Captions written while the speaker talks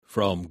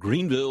From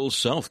Greenville,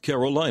 South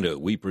Carolina,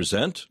 we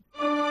present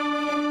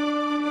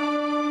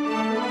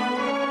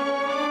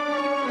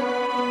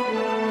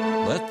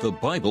Let the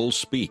Bible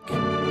Speak.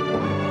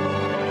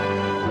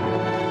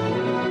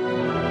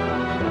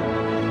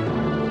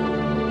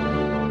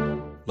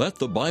 Let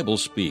the Bible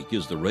Speak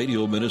is the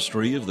radio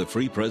ministry of the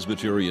Free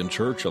Presbyterian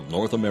Church of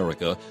North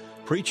America,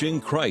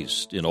 preaching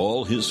Christ in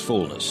all His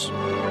fullness.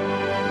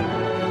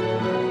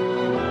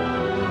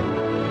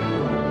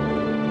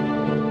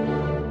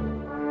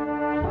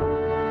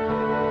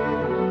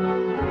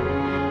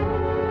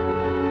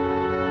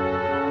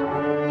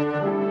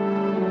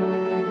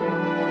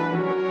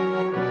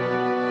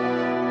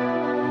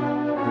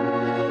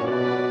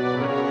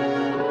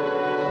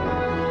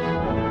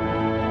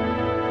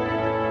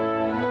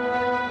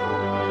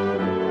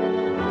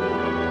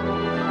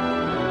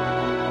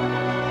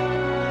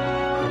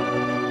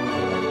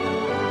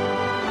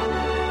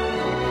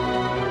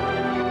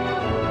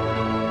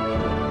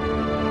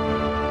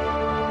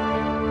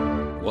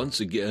 Once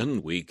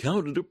again, we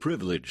count it a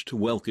privilege to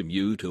welcome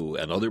you to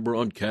another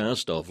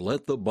broadcast of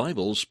Let the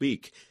Bible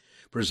Speak,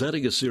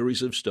 presenting a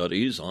series of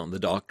studies on the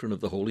doctrine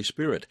of the Holy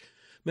Spirit.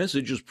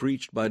 Messages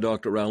preached by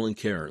Dr. Alan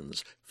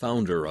Cairns,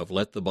 founder of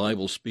Let the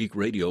Bible Speak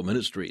Radio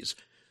Ministries.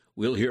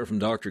 We'll hear from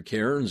Dr.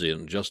 Cairns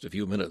in just a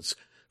few minutes.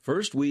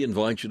 First, we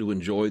invite you to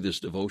enjoy this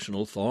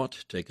devotional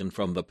thought taken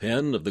from the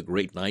pen of the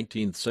great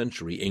 19th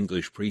century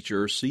English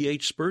preacher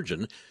C.H.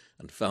 Spurgeon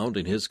and found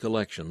in his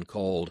collection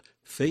called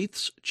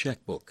Faith's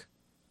Checkbook.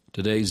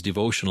 Today's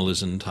devotional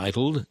is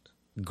entitled,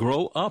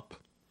 Grow Up.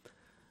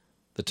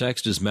 The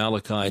text is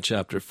Malachi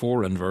chapter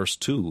 4 and verse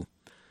 2.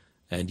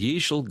 And ye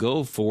shall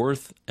go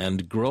forth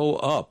and grow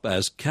up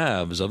as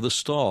calves of the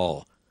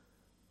stall.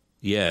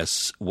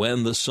 Yes,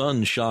 when the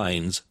sun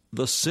shines,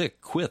 the sick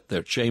quit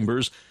their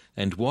chambers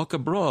and walk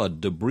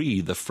abroad to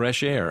breathe the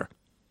fresh air.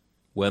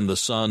 When the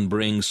sun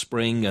brings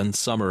spring and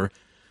summer,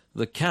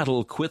 the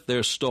cattle quit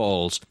their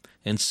stalls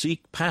and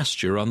seek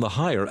pasture on the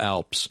higher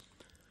Alps.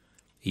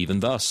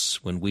 Even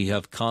thus, when we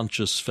have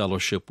conscious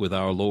fellowship with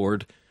our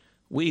Lord,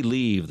 we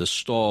leave the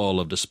stall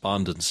of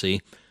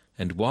despondency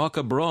and walk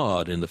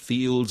abroad in the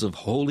fields of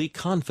holy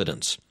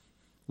confidence.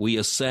 We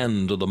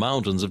ascend to the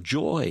mountains of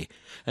joy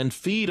and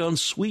feed on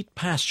sweet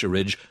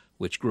pasturage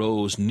which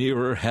grows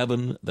nearer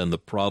heaven than the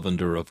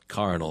provender of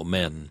carnal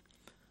men.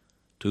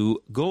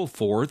 To go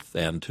forth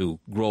and to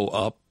grow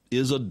up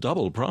is a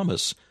double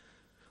promise.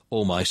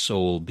 O my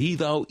soul, be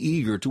thou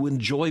eager to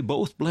enjoy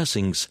both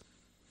blessings.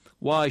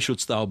 Why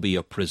shouldst thou be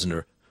a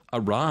prisoner?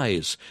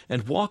 Arise,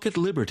 and walk at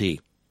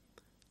liberty.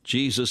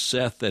 Jesus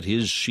saith that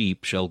his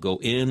sheep shall go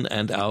in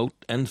and out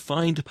and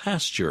find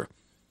pasture.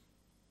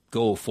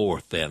 Go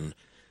forth, then,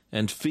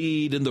 and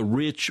feed in the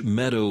rich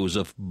meadows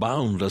of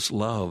boundless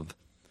love.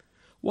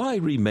 Why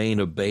remain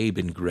a babe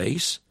in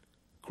grace?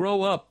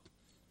 Grow up.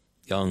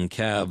 Young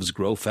calves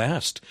grow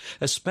fast,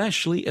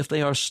 especially if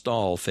they are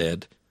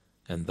stall-fed,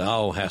 and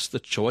thou hast the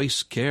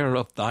choice care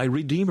of thy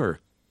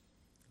Redeemer.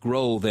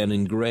 Grow then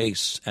in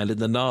grace and in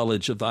the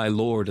knowledge of thy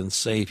Lord and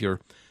Savior.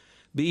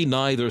 Be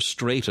neither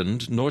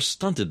straitened nor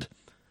stunted.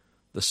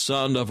 The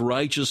Sun of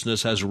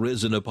righteousness has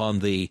risen upon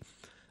thee.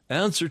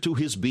 Answer to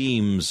his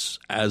beams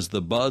as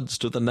the buds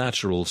to the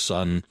natural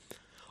sun.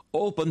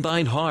 Open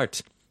thine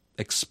heart,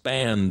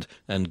 expand,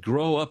 and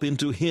grow up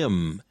into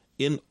him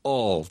in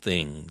all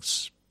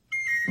things.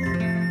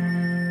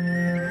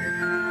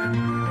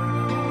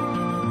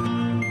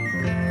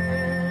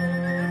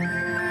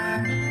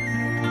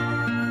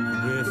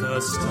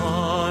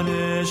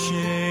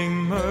 Astonishing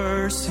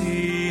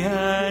mercy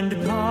and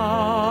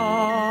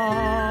power,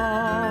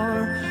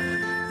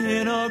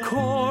 in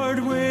accord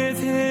with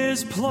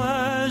his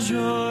pleasure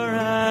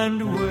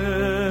and will,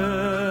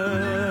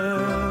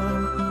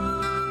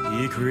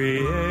 he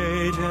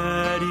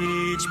created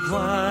each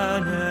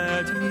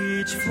planet,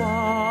 each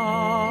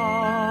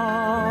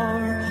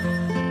flower,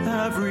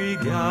 every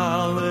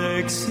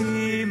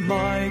galaxy,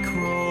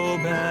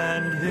 microbe,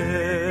 and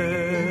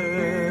hill.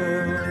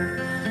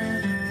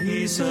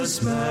 He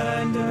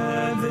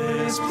suspended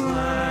this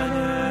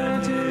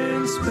planet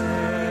in space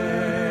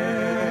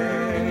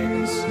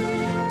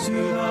to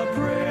the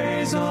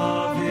praise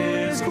of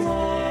his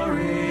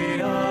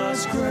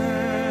glorious grace,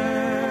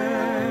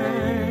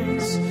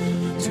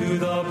 to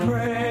the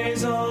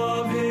praise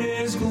of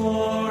his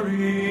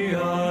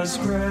glorious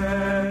grace,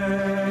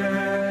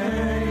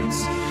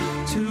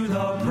 to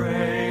the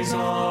praise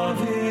of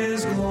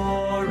his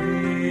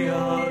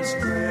glorious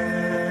grace.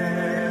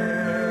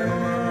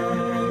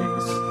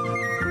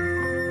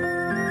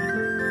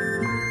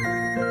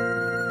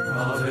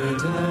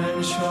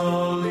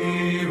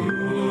 Providentially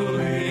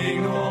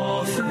ruling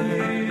all things,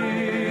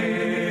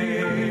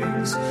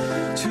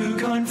 to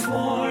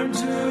conform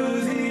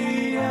to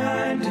the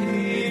end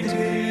he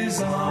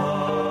designed,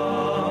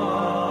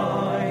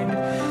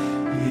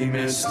 he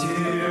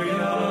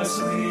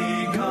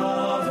mysteriously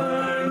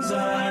governs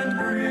and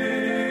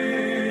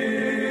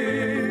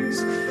brings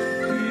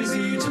his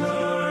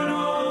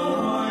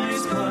eternal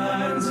wise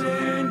plans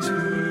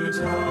into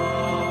time.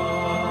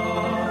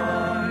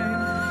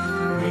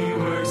 He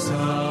works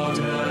out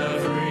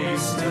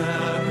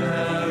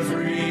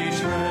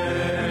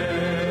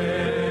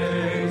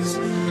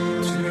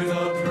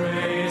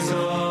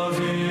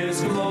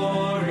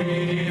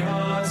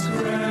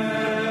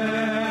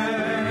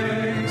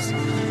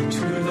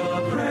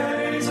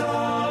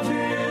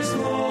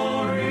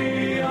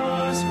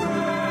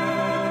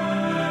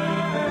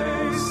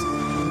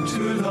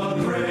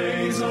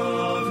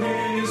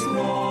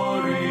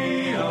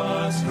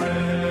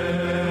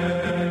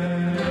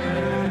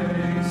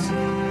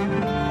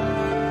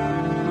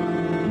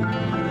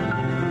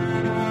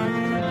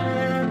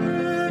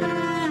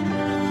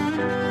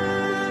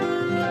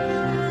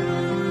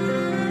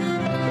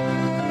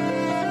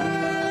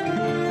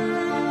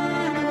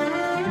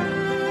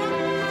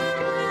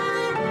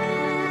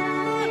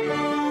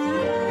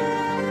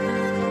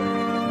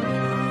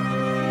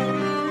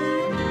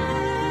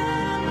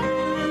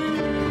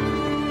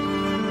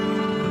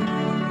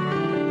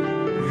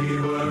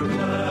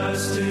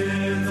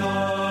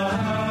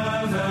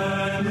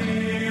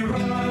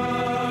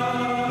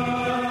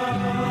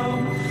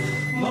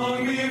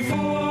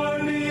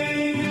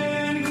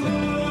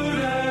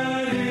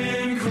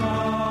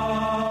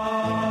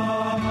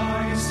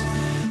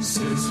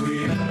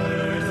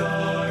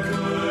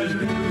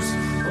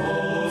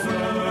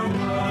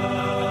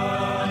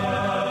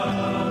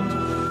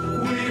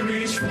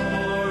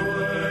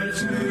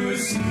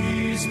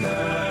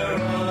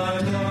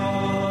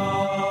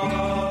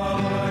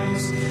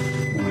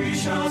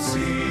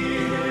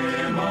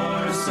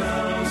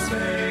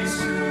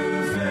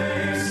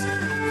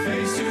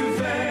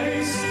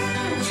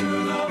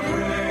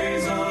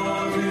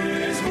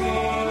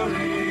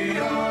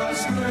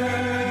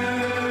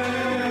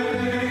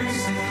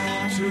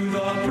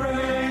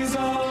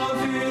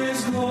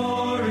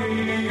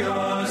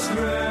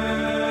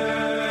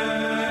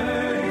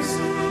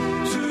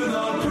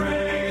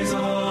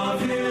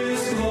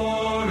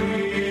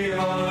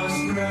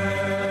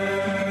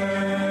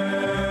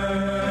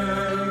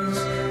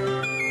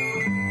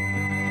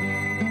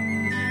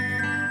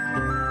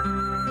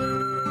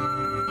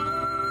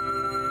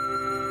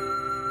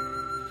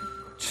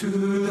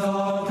to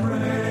the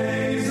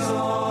praise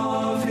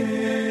of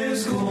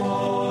his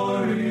glorious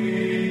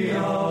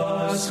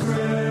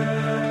grace.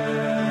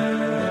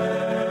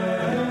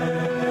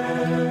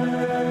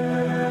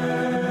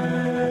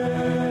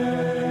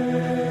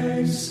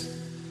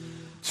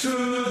 To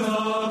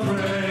the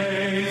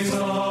praise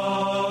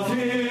of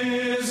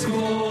his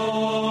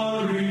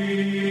glorious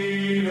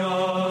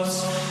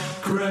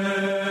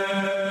grace.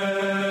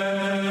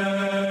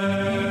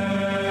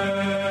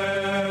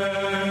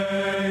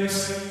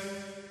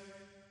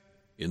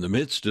 In the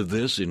midst of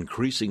this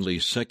increasingly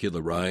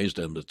secularized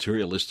and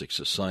materialistic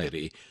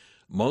society,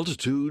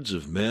 multitudes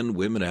of men,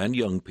 women, and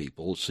young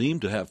people seem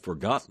to have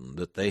forgotten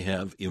that they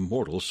have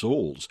immortal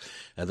souls,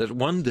 and that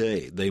one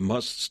day they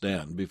must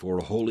stand before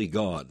a holy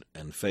God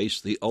and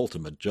face the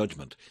ultimate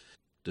judgment.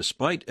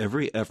 Despite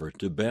every effort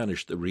to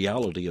banish the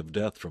reality of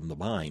death from the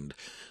mind,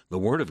 the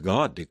Word of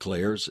God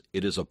declares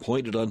it is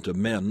appointed unto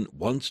men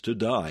once to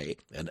die,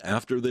 and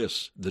after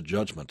this the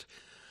judgment.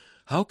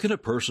 How can a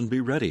person be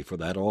ready for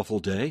that awful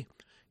day?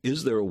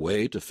 Is there a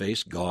way to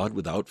face God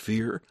without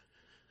fear?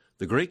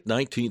 The great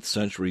 19th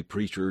century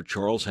preacher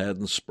Charles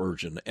Haddon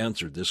Spurgeon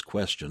answered this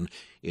question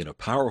in a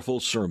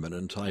powerful sermon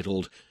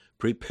entitled,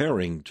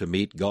 Preparing to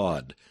Meet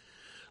God.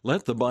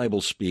 Let the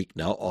Bible Speak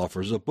now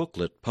offers a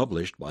booklet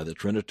published by the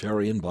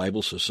Trinitarian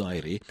Bible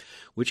Society,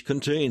 which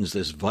contains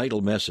this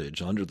vital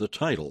message under the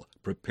title,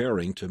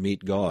 Preparing to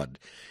Meet God.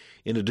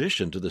 In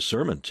addition to the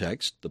sermon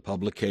text, the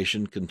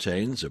publication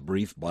contains a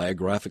brief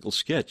biographical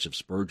sketch of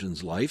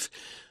Spurgeon's life,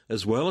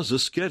 as well as a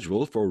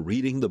schedule for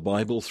reading the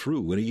Bible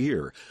through in a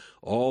year,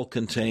 all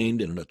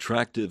contained in an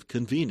attractive,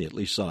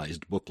 conveniently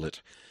sized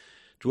booklet.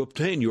 To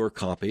obtain your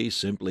copy,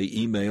 simply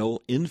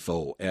email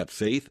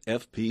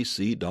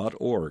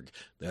info@faithfpc.org.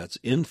 That's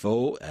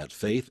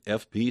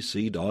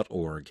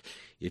info@faithfpc.org.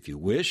 If you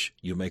wish,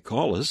 you may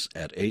call us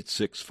at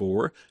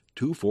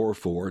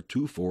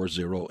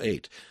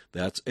 864-244-2408.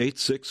 That's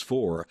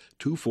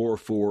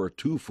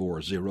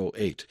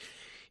 864-244-2408.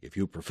 If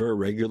you prefer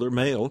regular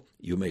mail,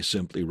 you may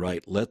simply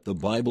write Let the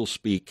Bible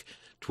Speak,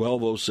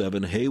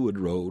 1207 Haywood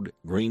Road,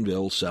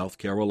 Greenville, South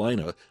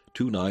Carolina,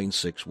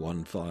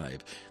 29615.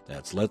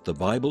 That's Let the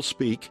Bible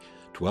Speak,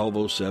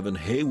 1207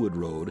 Haywood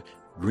Road,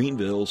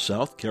 Greenville,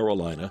 South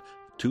Carolina,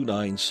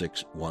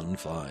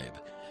 29615.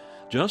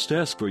 Just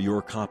ask for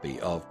your copy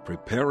of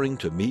Preparing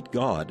to Meet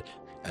God,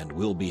 and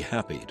we'll be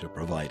happy to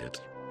provide it.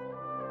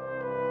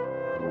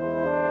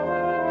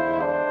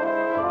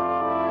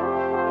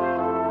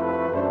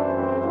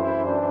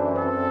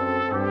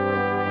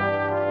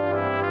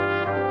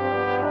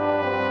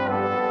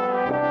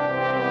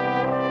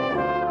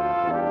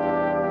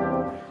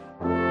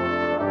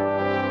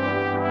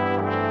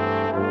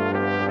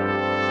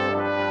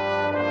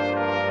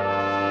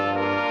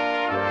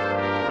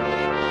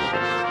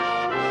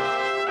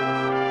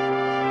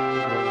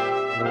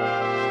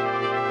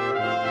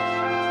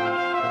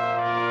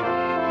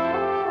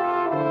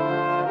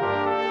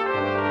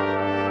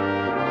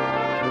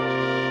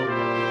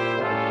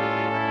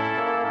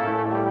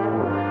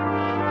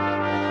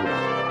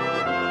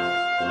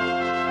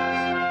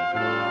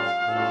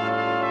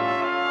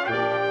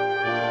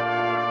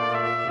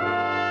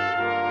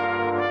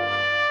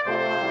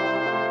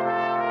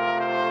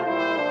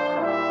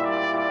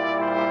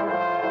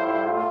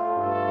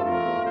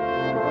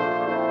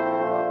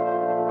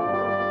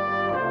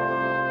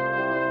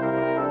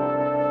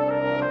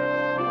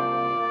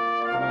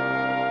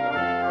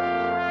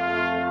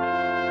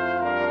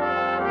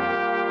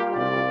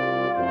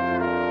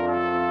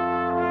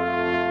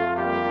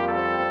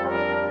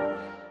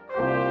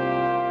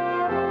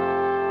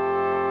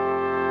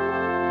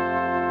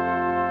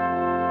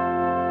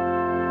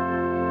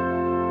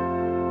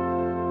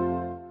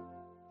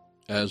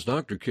 As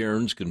Dr.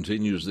 Cairns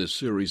continues this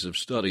series of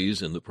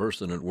studies in the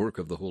person and work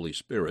of the Holy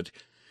Spirit,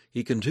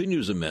 he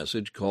continues a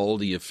message called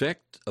The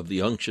Effect of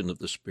the Unction of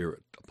the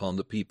Spirit upon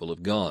the People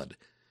of God.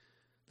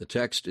 The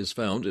text is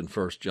found in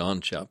 1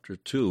 John chapter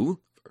 2,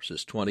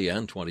 verses 20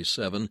 and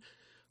 27,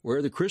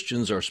 where the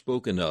Christians are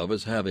spoken of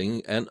as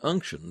having an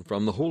unction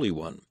from the Holy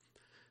One.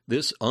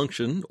 This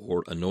unction,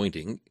 or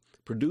anointing,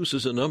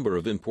 produces a number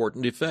of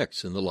important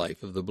effects in the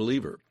life of the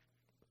believer.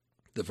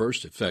 The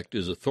first effect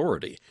is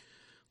authority,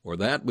 or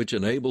that which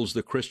enables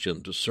the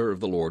Christian to serve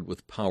the Lord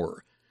with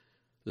power.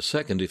 The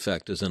second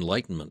effect is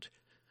enlightenment.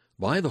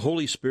 By the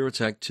Holy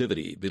Spirit's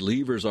activity,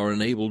 believers are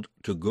enabled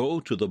to go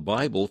to the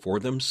Bible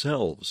for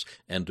themselves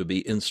and to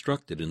be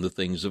instructed in the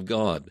things of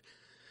God.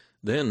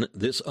 Then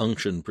this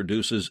unction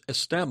produces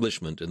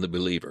establishment in the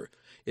believer.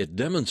 It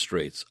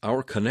demonstrates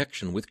our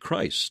connection with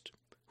Christ,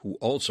 who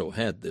also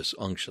had this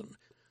unction.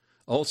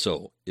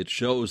 Also, it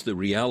shows the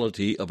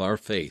reality of our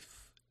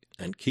faith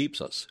and keeps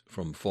us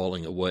from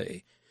falling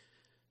away.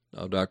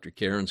 Now, Dr.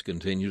 Cairns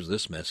continues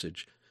this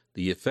message,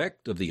 The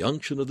Effect of the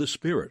Unction of the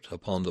Spirit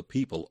upon the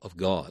People of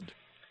God.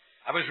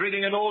 I was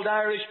reading an old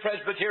Irish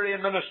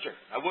Presbyterian minister.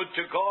 I would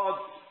to God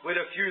with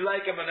a few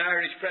like him in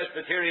Irish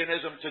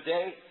Presbyterianism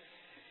today.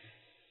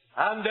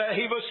 And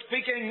he was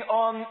speaking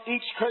on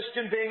each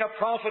Christian being a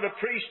prophet, a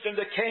priest, and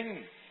a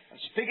king. And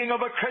speaking of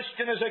a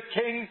Christian as a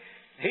king,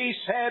 he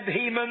said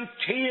he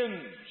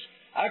maintains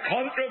a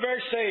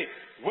controversy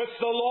with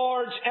the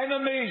Lord's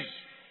enemies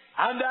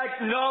and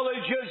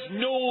acknowledges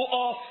no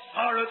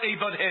authority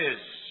but His.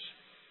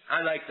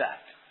 I like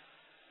that.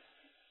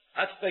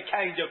 That's the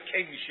kind of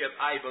kingship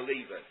I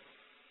believe in.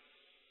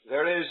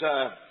 There is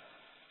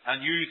a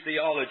new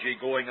theology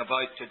going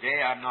about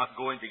today. I'm not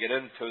going to get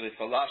into the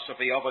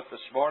philosophy of it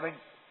this morning.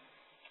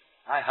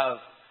 I have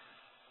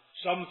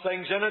some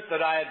things in it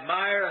that I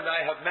admire, and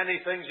I have many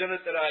things in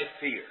it that I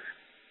fear.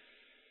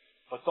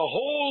 But the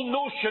whole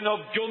notion of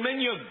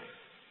dominion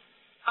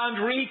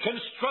and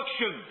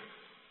reconstruction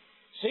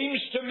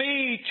seems to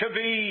me to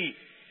be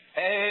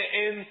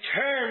in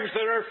terms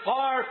that are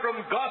far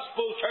from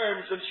gospel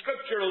terms and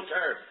scriptural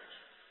terms.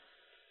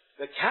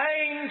 The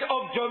kind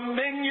of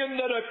dominion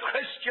that a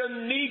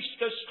Christian needs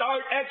to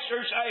start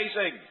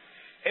exercising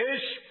is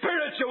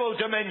spiritual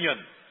dominion.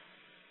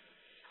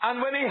 And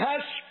when he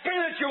has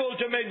spiritual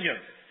dominion,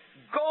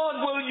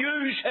 God will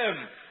use him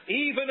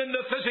even in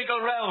the physical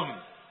realm,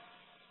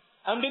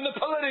 and in the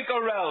political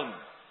realm,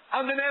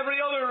 and in every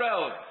other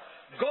realm.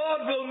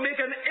 God will make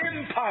an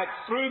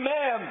impact through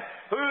men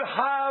who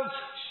have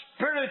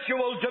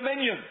spiritual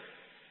dominion.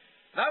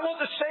 Now, I want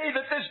to say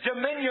that this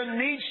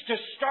dominion needs to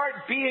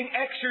start being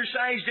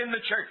exercised in the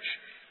church.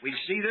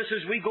 We'll see this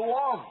as we go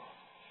on.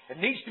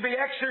 It needs to be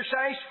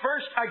exercised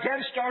first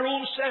against our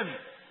own sin.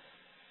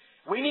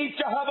 We need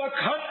to have a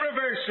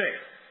controversy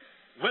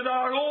with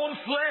our own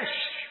flesh.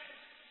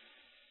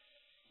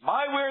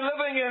 We're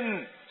living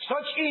in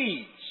such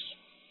ease.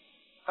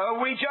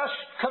 We just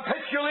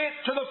capitulate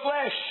to the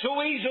flesh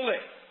so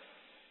easily.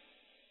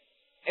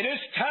 It is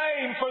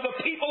time for the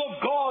people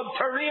of God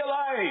to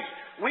realize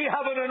we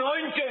have an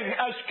anointing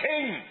as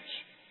kings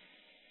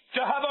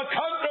to have a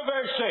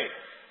controversy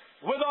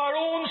with our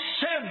own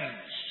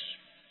sins.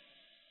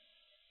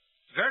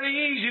 It's very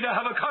easy to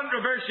have a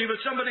controversy with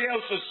somebody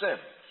else's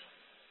sins.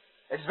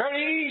 It's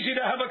very easy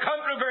to have a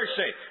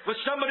controversy with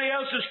somebody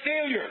else's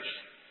failures.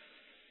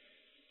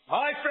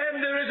 My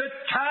friend, there is a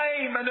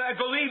time, and I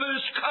believe it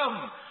has come,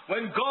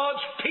 when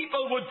God's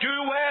people would do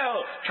well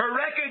to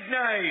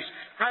recognize,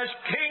 as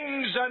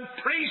kings and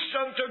priests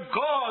unto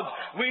God,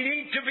 we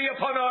need to be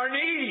upon our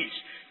knees,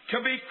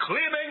 to be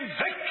claiming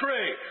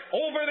victory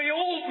over the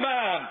old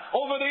man,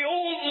 over the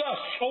old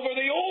lust, over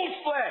the old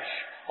flesh,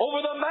 over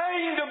the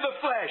mind of the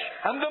flesh,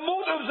 and the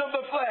motives of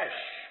the flesh.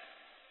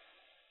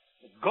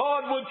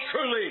 God would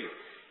truly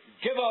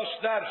give us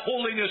that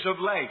holiness of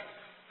life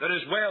that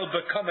is well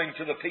becoming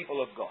to the people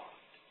of God.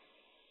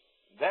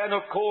 Then,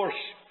 of course,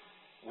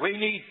 we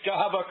need to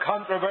have a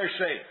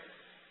controversy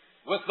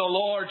with the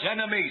Lord's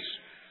enemies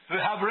who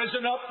have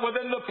risen up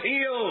within the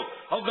pale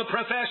of the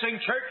professing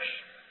church.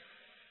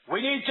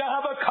 We need to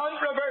have a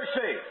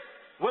controversy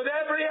with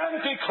every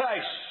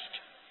antichrist.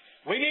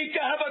 We need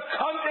to have a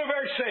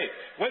controversy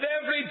with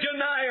every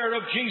denier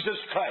of Jesus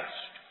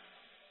Christ.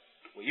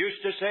 We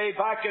used to say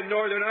back in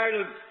Northern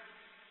Ireland,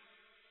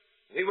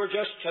 we were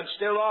just, and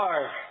still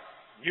are,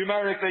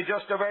 numerically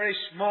just a very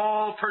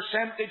small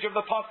percentage of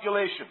the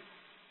population.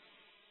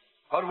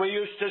 But we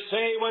used to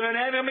say, when an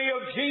enemy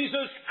of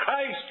Jesus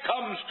Christ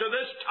comes to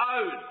this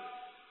town,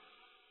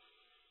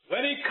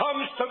 when he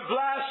comes to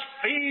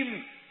blaspheme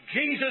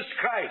Jesus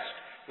Christ,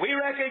 we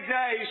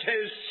recognize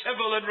his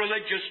civil and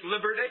religious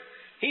liberty.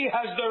 He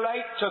has the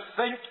right to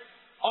think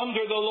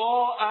under the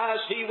law as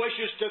he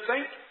wishes to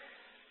think.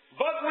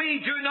 But we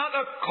do not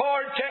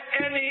accord to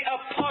any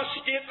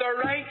apostate the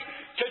right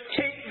to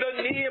take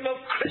the name of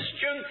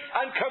Christian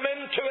and come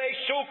into a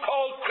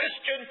so-called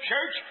Christian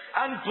church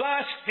and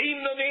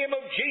blaspheme the name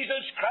of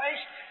Jesus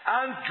Christ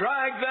and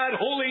drag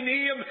that holy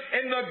name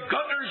in the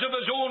gutters of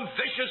his own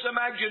vicious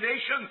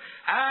imagination,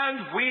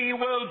 and we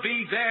will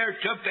be there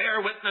to bear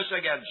witness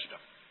against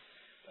him.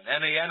 When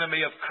any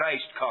enemy of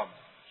Christ comes,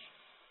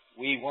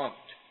 we want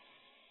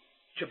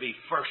to be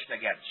first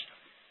against him.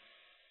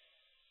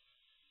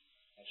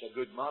 That's a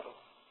good model.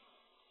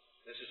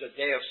 This is a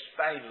day of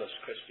spineless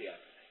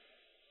Christianity.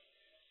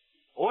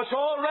 Oh, it's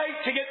all right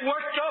to get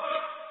worked up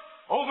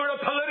over a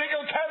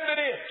political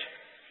candidate.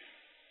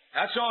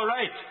 That's all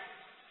right.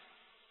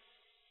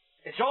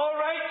 It's all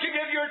right to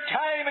give your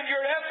time and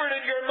your effort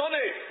and your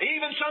money,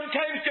 even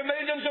sometimes to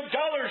millions of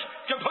dollars,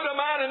 to put a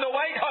man in the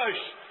White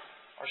House,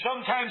 or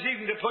sometimes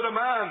even to put a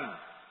man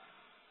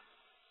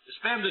to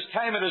spend his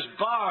time at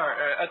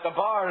the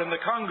bar in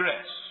the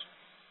Congress.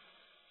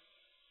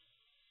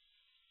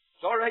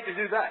 It's all right to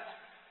do that.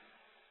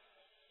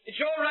 It's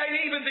all right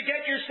even to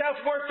get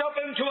yourself worked up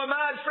into a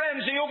mad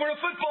frenzy over a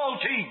football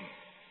team.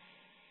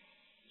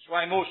 That's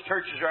why most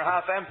churches are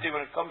half empty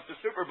when it comes to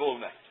Super Bowl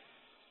night.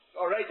 It's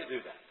all right to do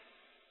that.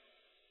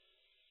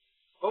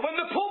 But when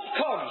the Pope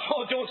comes,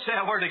 oh, don't say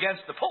a word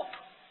against the Pope.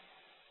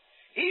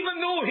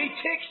 Even though he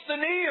takes the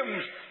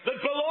names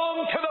that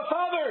belong to the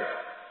Father,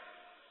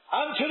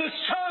 and to the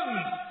Son,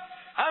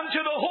 and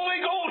to the Holy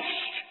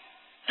Ghost,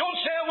 don't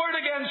say a word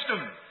against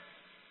him.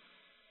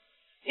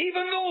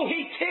 Even though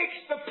he takes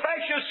the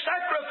precious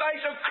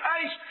sacrifice of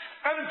Christ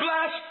and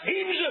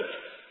blasphemes it,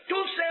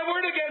 don't say a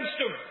word against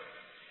him.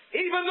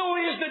 even though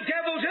he is the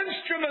devil's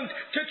instrument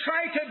to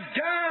try to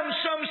damn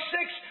some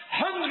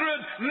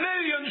 600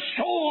 million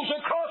souls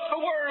across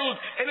the world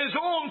in his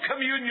own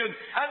communion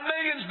and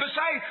millions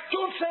besides,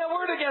 don't say a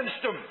word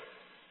against him.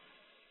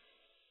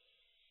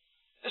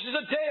 This is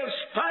a day of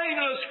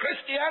spineless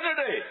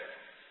Christianity.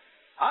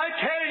 I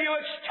tell you,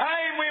 it's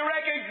time we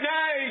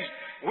recognize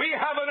we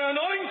have an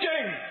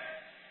anointing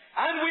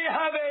and we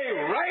have a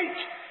right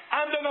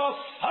and an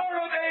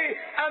authority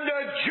and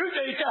a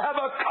duty to have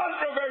a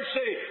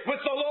controversy with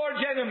the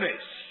Lord's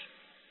enemies.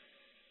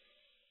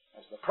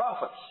 As the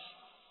prophets,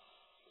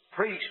 the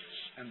priests,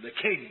 and the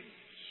kings,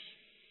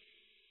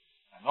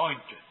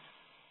 anointed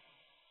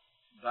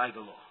by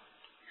the Lord.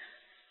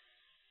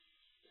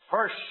 The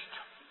first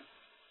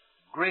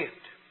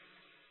great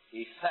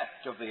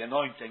effect of the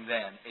anointing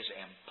then is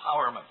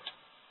empowerment.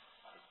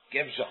 It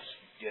gives us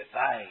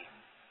divine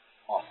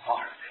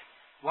authority.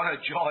 What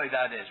a joy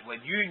that is. When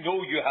you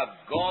know you have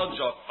God's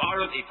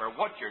authority for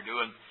what you're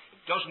doing,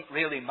 it doesn't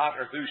really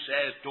matter who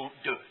says don't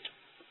do it.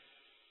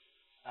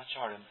 That's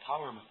our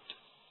empowerment.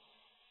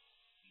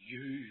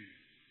 You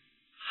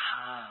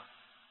have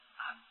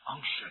an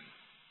unction.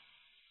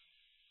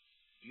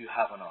 You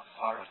have an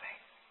authority.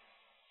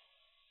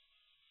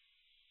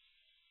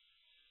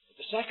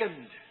 The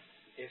second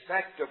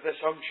effect of this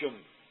unction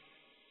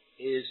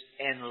is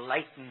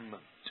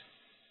enlightenment.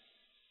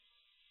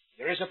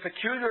 There is a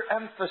peculiar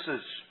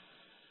emphasis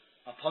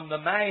upon the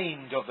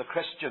mind of the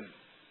Christian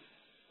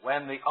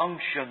when the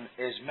unction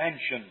is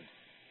mentioned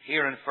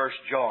here in 1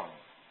 John.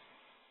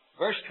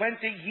 Verse 20,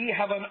 ye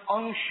have an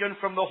unction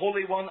from the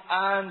Holy One,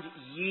 and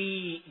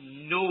ye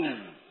know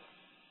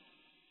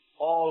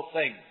all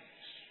things.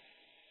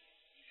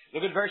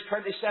 Look at verse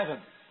 27.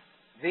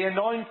 The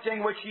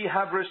anointing which ye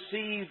have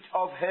received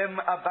of him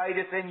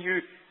abideth in you,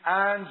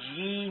 and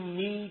ye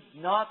need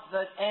not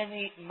that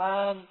any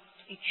man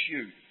teach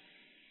you.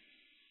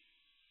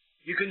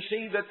 You can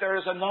see that there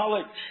is a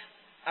knowledge,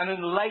 an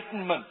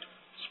enlightenment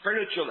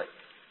spiritually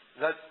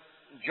that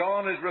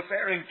John is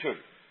referring to.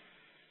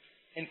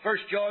 In 1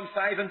 John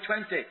 5 and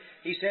 20,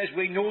 he says,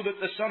 we know that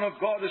the Son of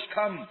God has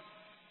come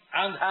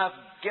and hath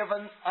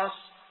given us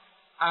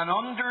an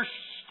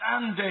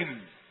understanding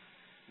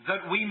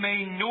that we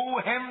may know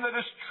him that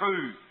is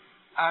true,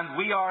 and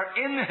we are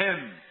in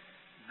him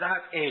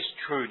that is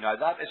true. Now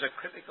that is a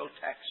critical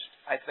text.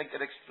 I think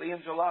it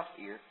explains a lot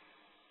here.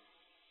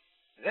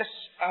 This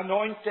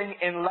anointing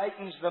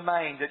enlightens the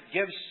mind. It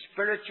gives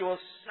spiritual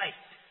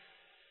sight.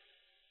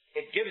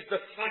 It gives the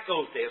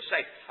faculty of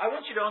sight. I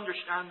want you to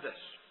understand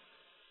this.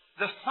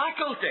 The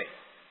faculty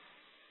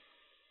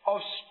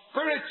of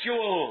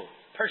spiritual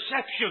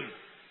perception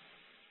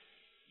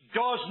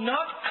does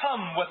not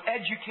come with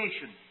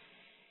education.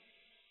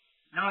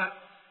 Now,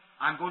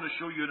 I'm going to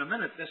show you in a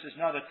minute, this is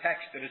not a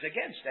text that is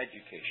against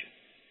education.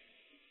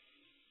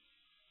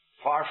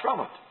 Far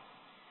from it.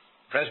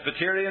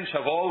 Presbyterians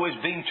have always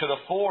been to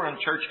the fore in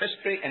church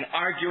history in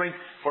arguing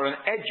for an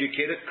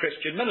educated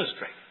Christian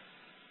ministry.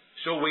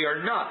 So we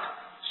are not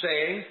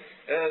saying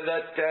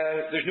that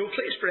there's no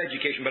place for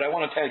education, but I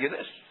want to tell you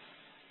this.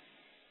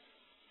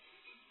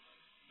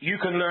 You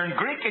can learn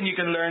Greek, and you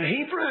can learn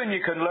Hebrew, and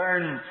you can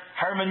learn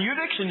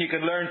hermeneutics, and you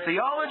can learn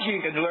theology,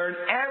 you can learn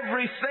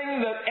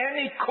everything that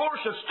any course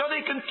of study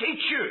can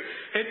teach you.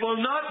 It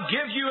will not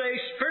give you a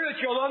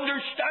spiritual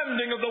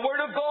understanding of the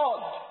Word of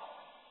God.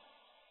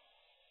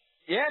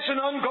 Yes, an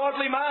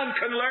ungodly man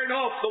can learn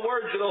off the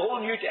words of the whole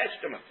New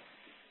Testament.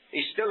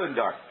 He's still in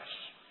darkness.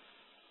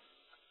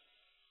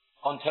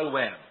 Until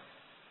when?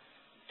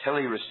 Until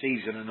he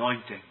receives an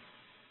anointing.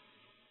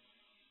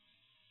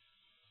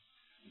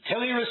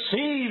 Until he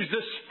receives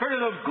the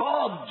Spirit of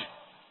God.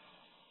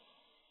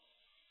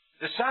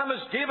 The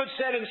psalmist David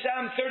said in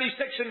Psalm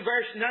 36 and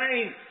verse 9,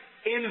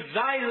 in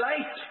thy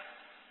light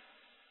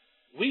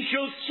we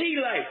shall see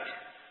light.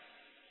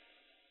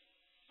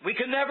 We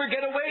can never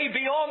get away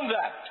beyond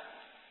that.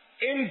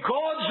 In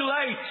God's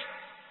light,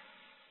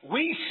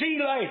 we see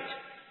light.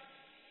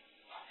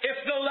 If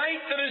the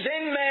light that is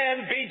in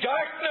man be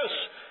darkness,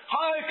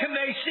 how can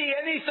they see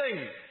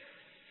anything?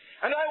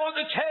 And I want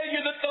to tell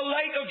you that the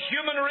light of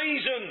human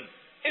reason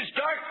is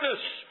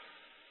darkness.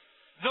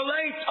 The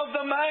light of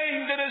the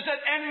mind that is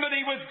at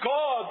enmity with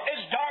God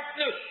is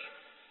darkness.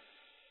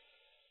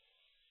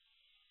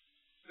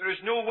 There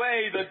is no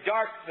way the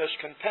darkness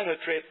can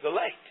penetrate the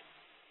light.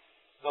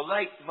 The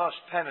light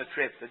must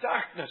penetrate the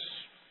darkness.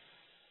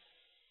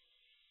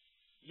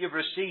 You've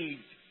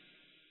received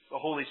the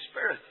Holy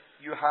Spirit.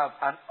 You have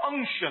an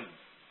unction,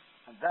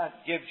 and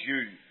that gives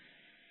you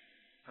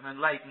an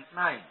enlightened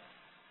mind.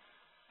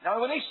 Now,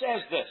 when he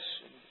says this,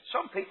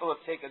 some people have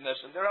taken this,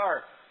 and there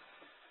are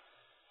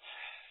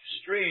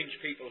strange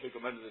people who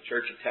come into the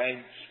church at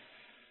times.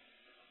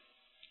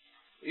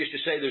 We used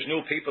to say there's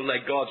no people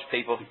like God's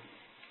people.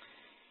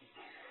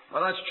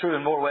 Well, that's true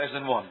in more ways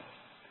than one.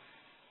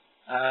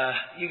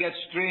 You get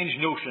strange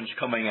notions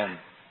coming in.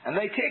 And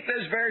they take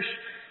this verse,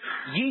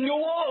 ye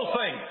know all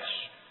things.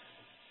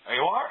 There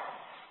you are.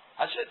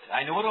 That's it.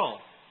 I know it all.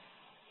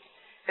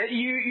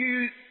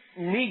 You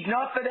need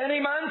not that any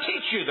man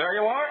teach you. There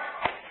you are.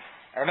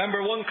 I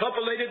remember one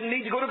couple, they didn't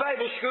need to go to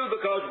Bible school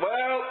because,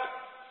 well,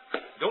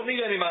 don't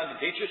need any man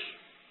to teach us.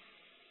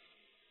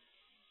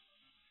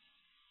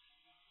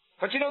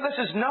 But you know, this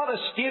is not a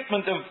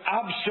statement of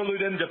absolute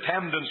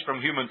independence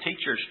from human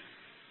teachers.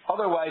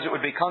 Otherwise, it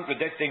would be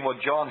contradicting what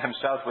John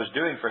himself was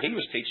doing, for he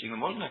was teaching them,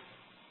 wasn't he?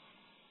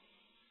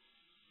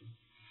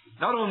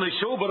 Not only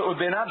so, but it would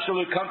be an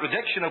absolute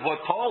contradiction of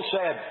what Paul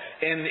said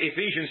in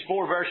Ephesians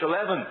 4 verse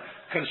 11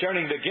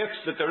 concerning the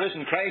gifts that the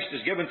risen Christ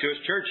has given to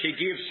His church. He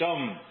gave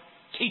some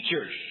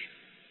teachers.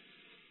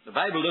 The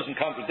Bible doesn't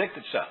contradict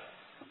itself.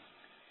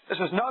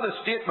 This is not a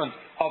statement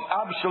of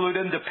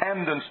absolute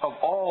independence of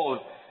all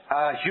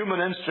human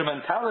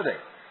instrumentality.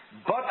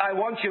 But I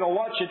want you to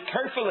watch it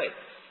carefully.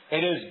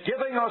 It is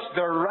giving us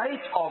the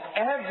right of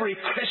every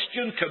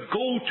Christian to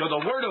go to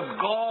the Word of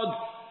God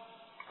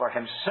for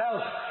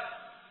himself.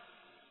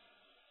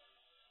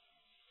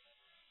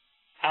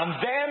 And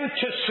then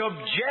to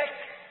subject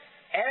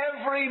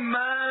every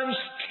man's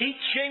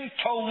teaching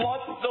to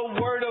what the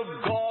Word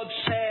of God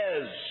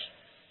says.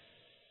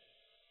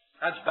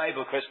 That's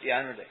Bible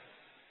Christianity.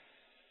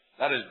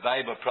 That is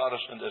Bible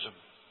Protestantism.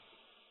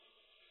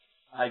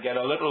 I get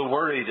a little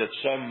worried at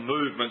some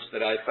movements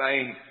that I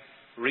find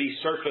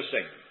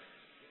resurfacing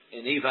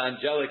in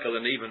evangelical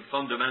and even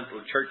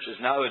fundamental churches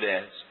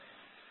nowadays,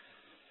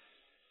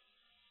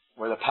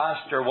 where the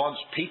pastor wants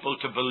people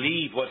to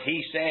believe what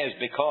he says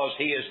because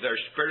he is their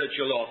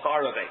spiritual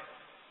authority.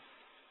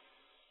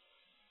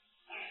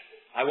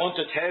 I want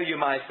to tell you,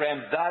 my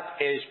friend,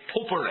 that is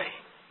popery.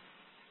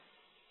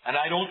 And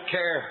I don't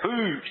care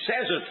who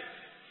says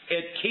it.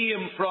 It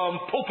came from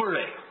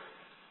popery.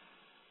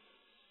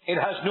 It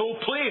has no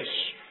place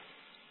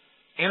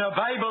in a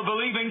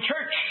Bible-believing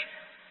church.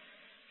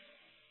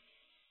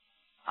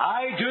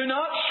 I do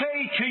not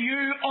say to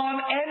you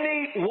on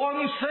any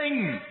one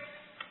thing,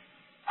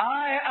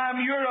 I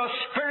am your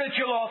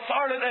spiritual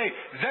authority,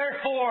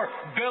 therefore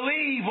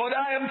believe what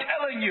I am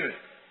telling you.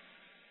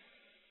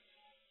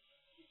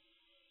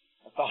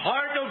 At the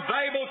heart of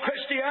Bible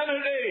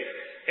Christianity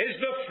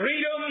is the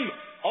freedom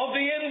of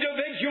the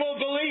individual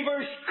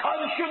believer's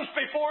conscience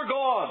before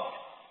God,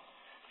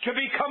 to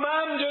be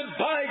commanded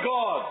by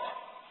God,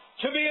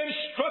 to be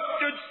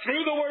instructed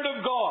through the Word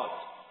of God.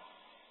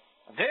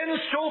 And then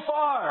so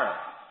far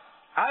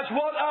as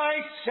what I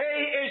say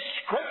is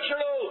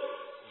scriptural,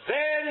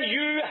 then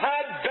you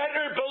had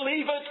better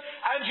believe it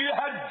and you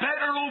had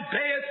better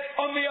obey it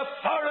on the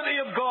authority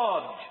of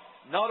God,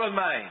 not on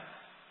mine.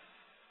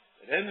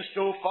 But in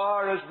so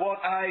far as what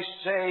I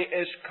say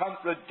is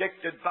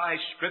contradicted by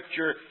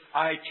Scripture,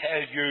 I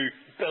tell you,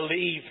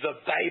 believe the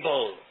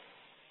Bible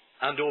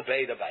and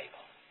obey the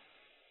Bible.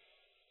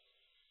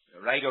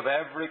 The right of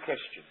every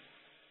Christian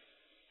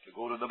to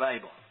go to the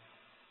Bible.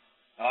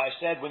 Now, I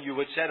said when you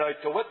would set out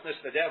to witness,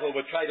 the devil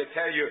would try to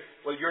tell you,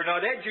 well, you're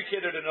not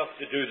educated enough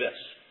to do this.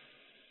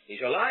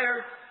 He's a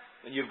liar.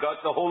 When you've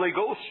got the Holy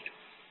Ghost,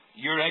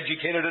 you're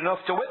educated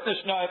enough to witness.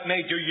 Now, it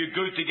may do you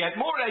good to get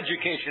more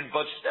education,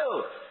 but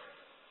still,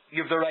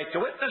 you've the right to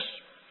witness.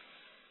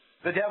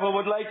 The devil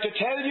would like to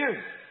tell you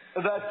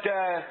that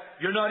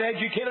you're not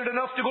educated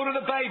enough to go to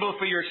the Bible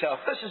for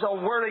yourself. This is a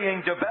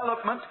worrying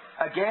development,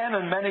 again,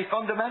 in many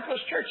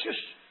fundamentalist churches,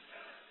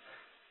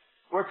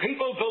 where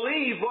people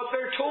believe what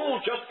they're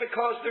told just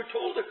because they're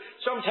told it.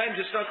 Sometimes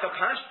it's not the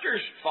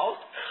pastor's fault.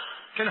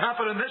 It can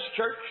happen in this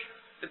church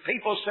that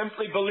people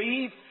simply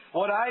believe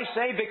what I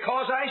say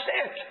because I say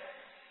it.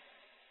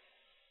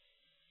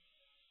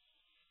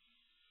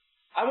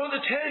 I want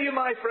to tell you,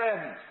 my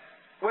friend,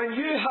 when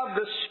you have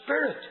the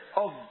Spirit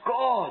of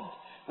God,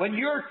 when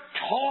you're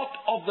taught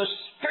of the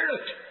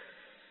Spirit,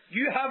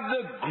 you have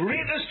the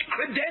greatest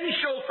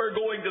credential for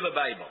going to the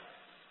Bible.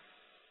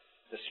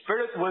 The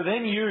Spirit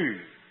within you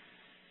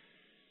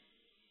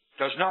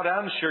does not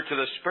answer to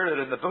the Spirit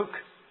in the book.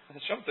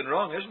 There's something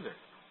wrong, isn't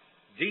there?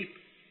 Deep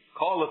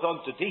calleth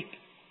unto deep.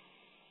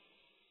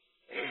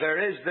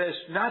 There is this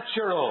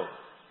natural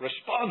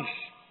response.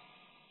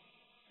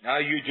 Now,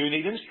 you do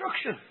need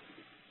instruction.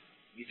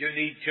 You do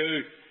need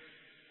to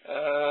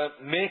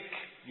make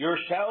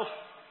yourself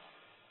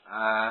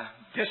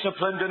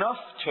disciplined enough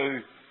to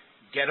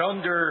get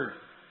under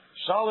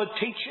solid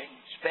teaching,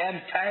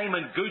 spend time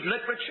in good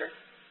literature.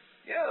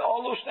 Yeah,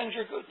 all those things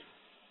are good.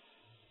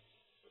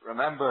 But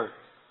remember,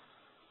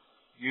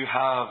 you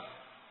have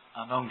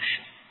an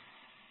unction.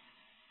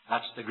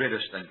 That's the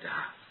greatest thing to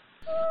have.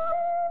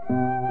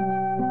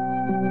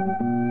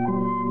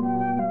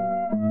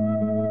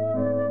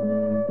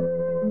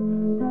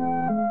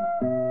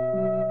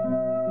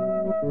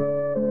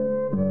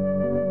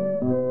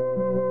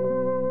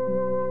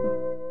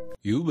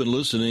 You've been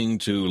listening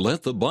to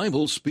Let the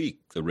Bible Speak,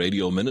 the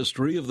radio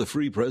ministry of the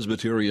Free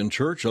Presbyterian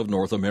Church of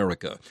North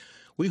America.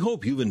 We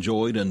hope you've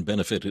enjoyed and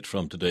benefited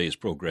from today's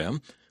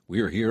program.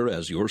 We are here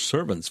as your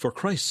servants for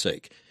Christ's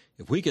sake.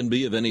 If we can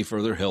be of any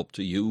further help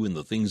to you in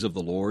the things of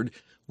the Lord,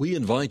 we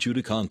invite you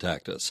to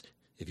contact us.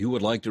 If you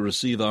would like to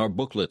receive our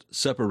booklet,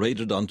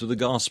 Separated unto the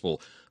Gospel,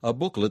 a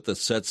booklet that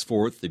sets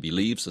forth the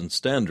beliefs and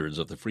standards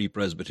of the Free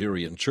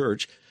Presbyterian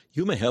Church,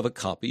 you may have a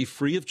copy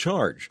free of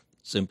charge.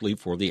 simply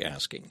for the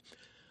asking.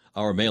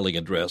 Our mailing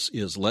address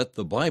is Let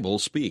the Bible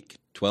Speak,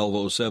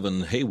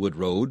 1207 Haywood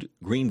Road,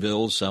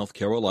 Greenville, South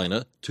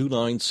Carolina,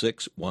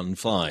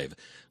 29615.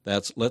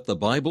 That's Let the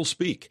Bible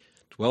Speak,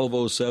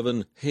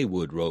 1207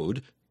 Haywood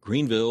Road,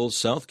 Greenville,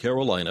 South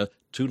Carolina,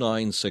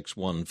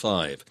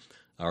 29615.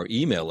 Our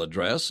email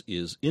address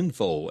is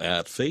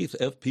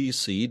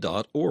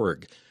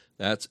info@faithfpc.org.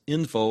 That's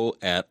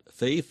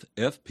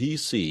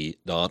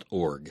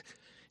info@faithfpc.org.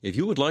 If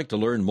you would like to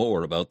learn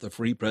more about the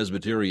Free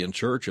Presbyterian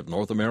Church of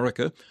North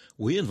America,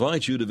 we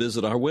invite you to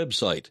visit our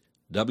website,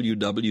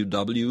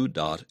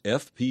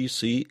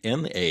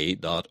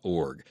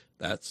 www.fpcna.org.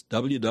 That's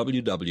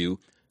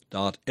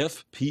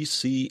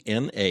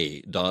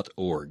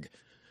www.fpcna.org.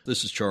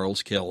 This is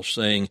Charles Kelsch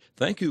saying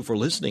thank you for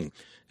listening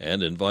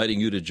and inviting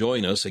you to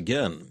join us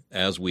again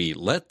as we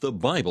Let the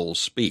Bible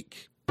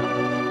Speak.